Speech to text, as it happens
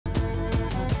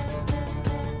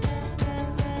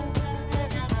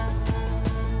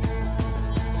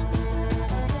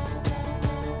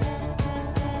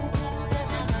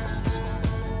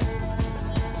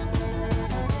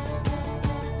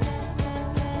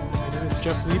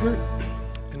Jeff Liebert,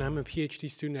 and I'm a PhD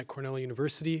student at Cornell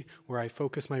University, where I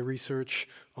focus my research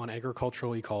on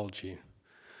agricultural ecology.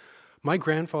 My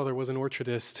grandfather was an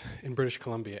orchardist in British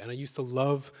Columbia, and I used to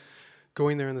love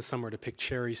going there in the summer to pick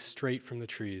cherries straight from the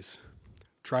trees.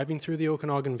 Driving through the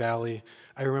Okanagan Valley,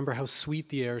 I remember how sweet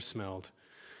the air smelled.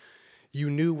 You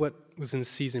knew what was in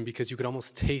season because you could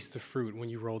almost taste the fruit when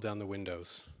you rolled down the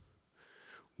windows.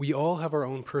 We all have our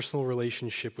own personal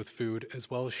relationship with food as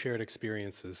well as shared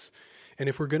experiences. And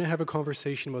if we're going to have a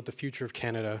conversation about the future of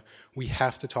Canada, we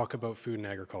have to talk about food and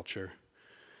agriculture.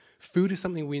 Food is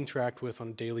something we interact with on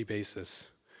a daily basis.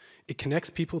 It connects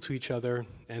people to each other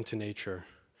and to nature.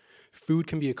 Food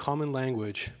can be a common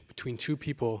language between two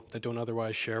people that don't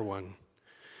otherwise share one.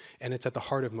 And it's at the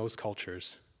heart of most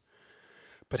cultures.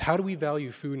 But how do we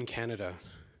value food in Canada?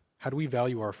 How do we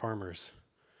value our farmers?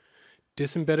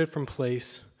 Disembedded from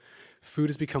place, food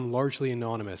has become largely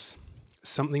anonymous,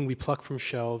 something we pluck from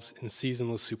shelves in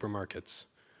seasonless supermarkets.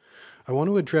 I want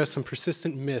to address some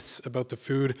persistent myths about the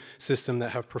food system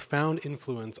that have profound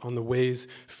influence on the ways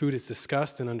food is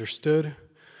discussed and understood,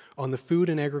 on the food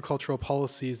and agricultural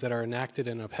policies that are enacted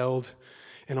and upheld,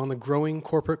 and on the growing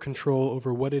corporate control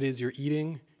over what it is you're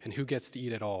eating and who gets to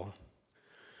eat it all.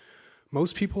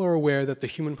 Most people are aware that the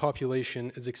human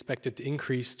population is expected to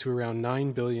increase to around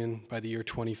 9 billion by the year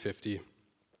 2050.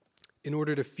 In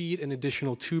order to feed an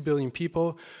additional 2 billion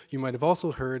people, you might have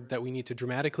also heard that we need to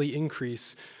dramatically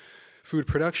increase food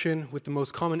production, with the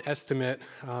most common estimate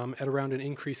at around an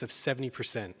increase of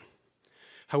 70%.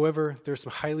 However, there are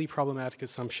some highly problematic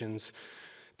assumptions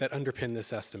that underpin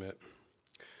this estimate.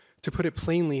 To put it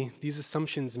plainly, these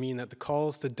assumptions mean that the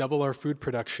calls to double our food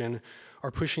production are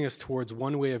pushing us towards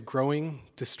one way of growing,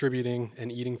 distributing,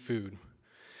 and eating food.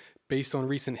 Based on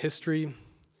recent history,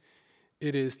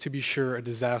 it is, to be sure, a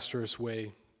disastrous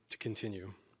way to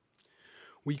continue.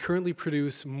 We currently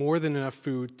produce more than enough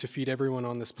food to feed everyone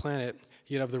on this planet,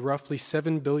 yet of the roughly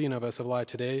 7 billion of us alive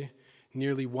today,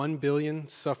 nearly 1 billion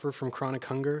suffer from chronic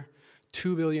hunger,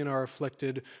 2 billion are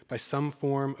afflicted by some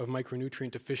form of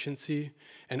micronutrient deficiency,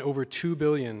 and over 2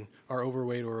 billion are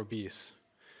overweight or obese.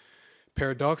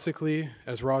 Paradoxically,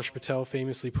 as Raj Patel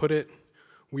famously put it,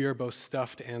 we are both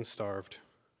stuffed and starved.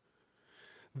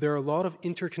 There are a lot of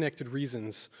interconnected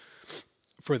reasons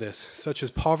for this, such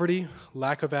as poverty,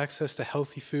 lack of access to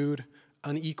healthy food,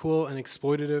 unequal and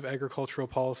exploitative agricultural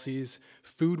policies,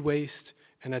 food waste,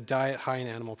 and a diet high in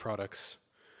animal products.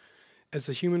 As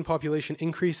the human population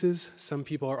increases, some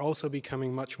people are also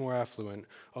becoming much more affluent,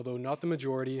 although not the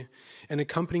majority, and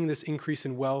accompanying this increase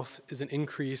in wealth is an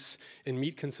increase in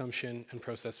meat consumption and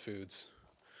processed foods.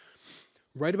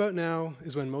 Right about now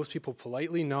is when most people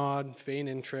politely nod, feign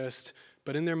interest,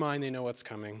 but in their mind they know what's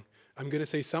coming. I'm going to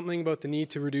say something about the need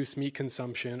to reduce meat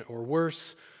consumption, or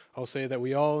worse, I'll say that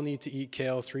we all need to eat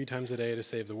kale 3 times a day to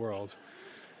save the world.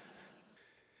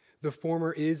 The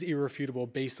former is irrefutable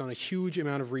based on a huge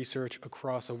amount of research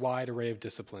across a wide array of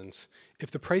disciplines.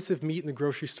 If the price of meat in the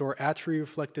grocery store actually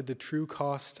reflected the true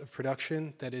cost of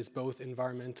production, that is both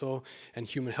environmental and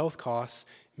human health costs,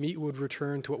 meat would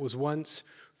return to what was once,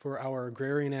 for our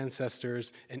agrarian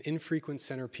ancestors, an infrequent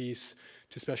centerpiece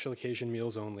to special occasion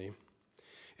meals only.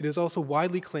 It is also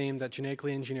widely claimed that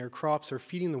genetically engineered crops are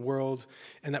feeding the world,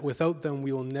 and that without them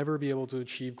we will never be able to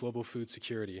achieve global food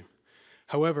security.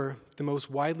 However, the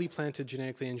most widely planted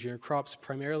genetically engineered crops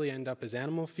primarily end up as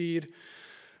animal feed,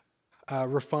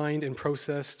 refined and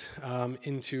processed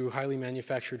into highly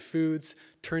manufactured foods,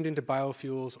 turned into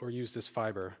biofuels, or used as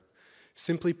fiber.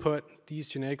 Simply put, these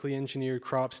genetically engineered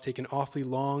crops take an awfully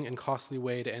long and costly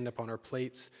way to end up on our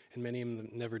plates, and many of them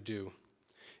never do.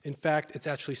 In fact, it's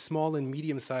actually small and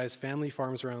medium-sized family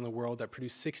farms around the world that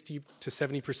produce 60 to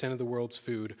 70% of the world's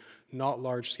food, not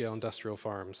large-scale industrial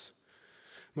farms.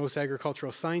 Most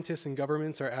agricultural scientists and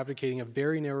governments are advocating a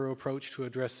very narrow approach to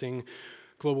addressing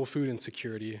global food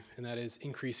insecurity, and that is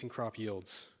increasing crop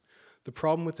yields. The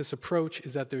problem with this approach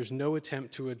is that there's no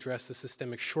attempt to address the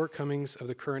systemic shortcomings of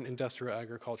the current industrial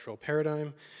agricultural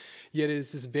paradigm, yet it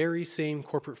is this very same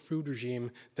corporate food regime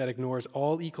that ignores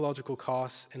all ecological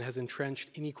costs and has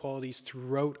entrenched inequalities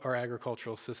throughout our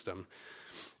agricultural system,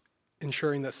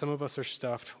 ensuring that some of us are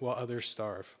stuffed while others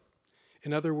starve.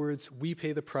 In other words, we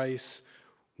pay the price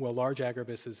while large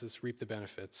agribusinesses reap the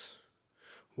benefits.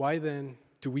 Why then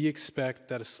do we expect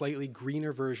that a slightly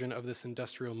greener version of this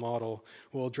industrial model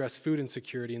will address food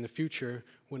insecurity in the future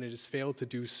when it has failed to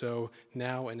do so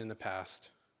now and in the past?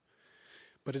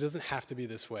 But it doesn't have to be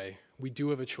this way. We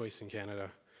do have a choice in Canada.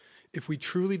 If we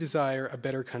truly desire a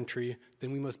better country,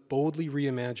 then we must boldly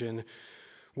reimagine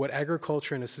what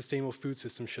agriculture and a sustainable food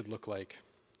system should look like.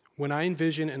 When I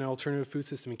envision an alternative food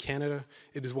system in Canada,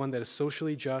 it is one that is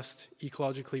socially just,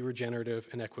 ecologically regenerative,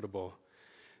 and equitable.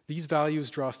 These values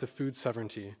draw us to food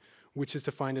sovereignty, which is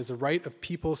defined as the right of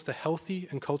peoples to healthy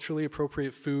and culturally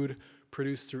appropriate food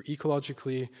produced through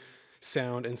ecologically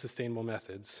sound and sustainable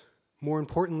methods. More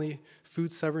importantly,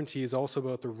 food sovereignty is also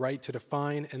about the right to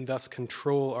define and thus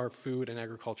control our food and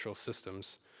agricultural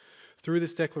systems. Through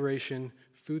this declaration,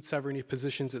 food sovereignty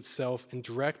positions itself in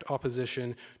direct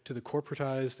opposition to the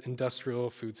corporatized industrial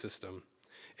food system.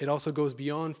 It also goes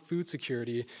beyond food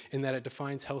security in that it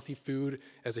defines healthy food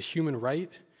as a human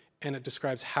right, and it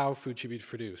describes how food should be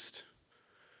produced.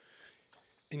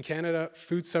 In Canada,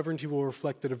 food sovereignty will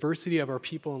reflect the diversity of our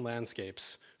people and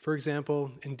landscapes. For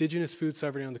example, Indigenous food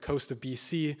sovereignty on the coast of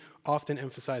BC often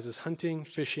emphasizes hunting,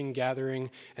 fishing, gathering,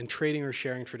 and trading or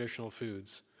sharing traditional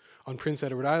foods. On Prince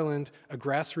Edward Island, a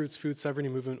grassroots food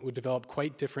sovereignty movement would develop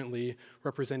quite differently,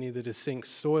 representing the distinct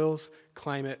soils,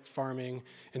 climate, farming,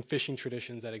 and fishing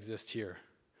traditions that exist here.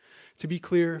 To be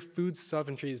clear, food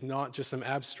sovereignty is not just some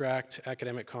abstract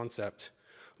academic concept.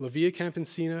 La Via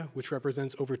Campesina, which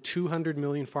represents over 200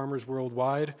 million farmers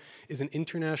worldwide, is an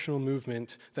international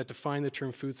movement that defined the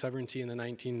term food sovereignty in the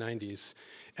 1990s,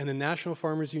 and the National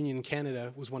Farmers Union in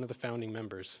Canada was one of the founding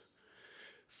members.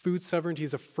 Food sovereignty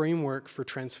is a framework for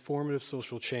transformative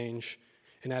social change,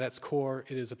 and at its core,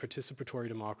 it is a participatory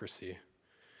democracy.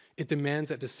 It demands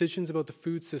that decisions about the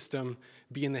food system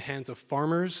be in the hands of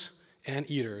farmers and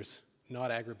eaters,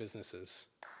 not agribusinesses.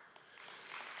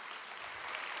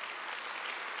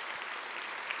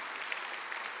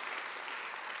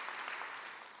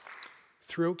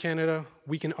 Throughout Canada,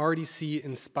 we can already see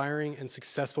inspiring and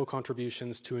successful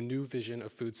contributions to a new vision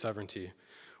of food sovereignty.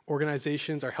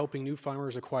 Organizations are helping new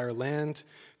farmers acquire land,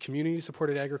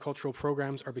 community-supported agricultural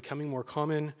programs are becoming more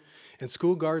common, and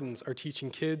school gardens are teaching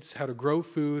kids how to grow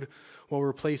food while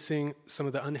replacing some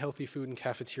of the unhealthy food in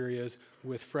cafeterias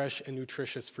with fresh and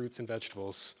nutritious fruits and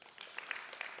vegetables.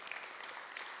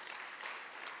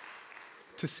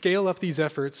 To scale up these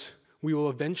efforts, we will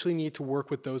eventually need to work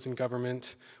with those in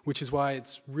government, which is why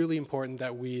it's really important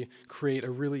that we create a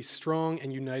really strong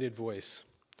and united voice.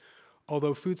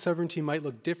 Although food sovereignty might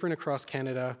look different across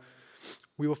Canada,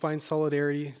 we will find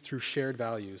solidarity through shared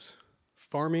values.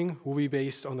 Farming will be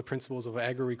based on the principles of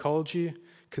agroecology,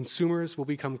 consumers will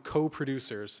become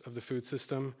co-producers of the food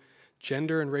system,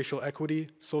 gender and racial equity,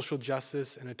 social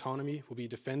justice, and autonomy will be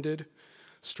defended,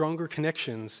 stronger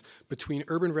connections between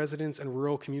urban residents and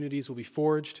rural communities will be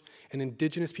forged, and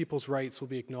Indigenous people's rights will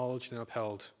be acknowledged and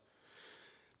upheld.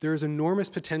 There is enormous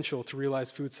potential to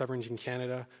realize food sovereignty in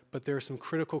Canada, but there are some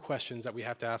critical questions that we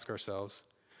have to ask ourselves.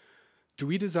 Do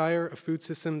we desire a food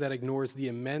system that ignores the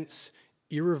immense,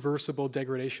 irreversible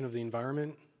degradation of the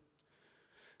environment?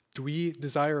 Do we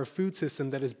desire a food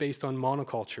system that is based on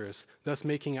monocultures, thus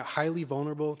making it highly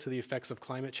vulnerable to the effects of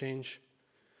climate change?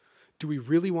 Do we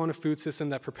really want a food system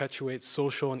that perpetuates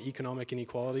social and economic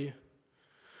inequality?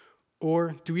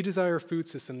 Or do we desire a food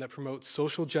system that promotes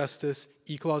social justice,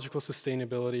 ecological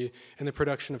sustainability, and the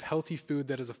production of healthy food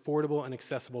that is affordable and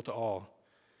accessible to all?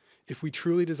 If we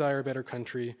truly desire a better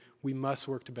country, we must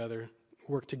work together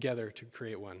to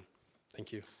create one.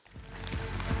 Thank you.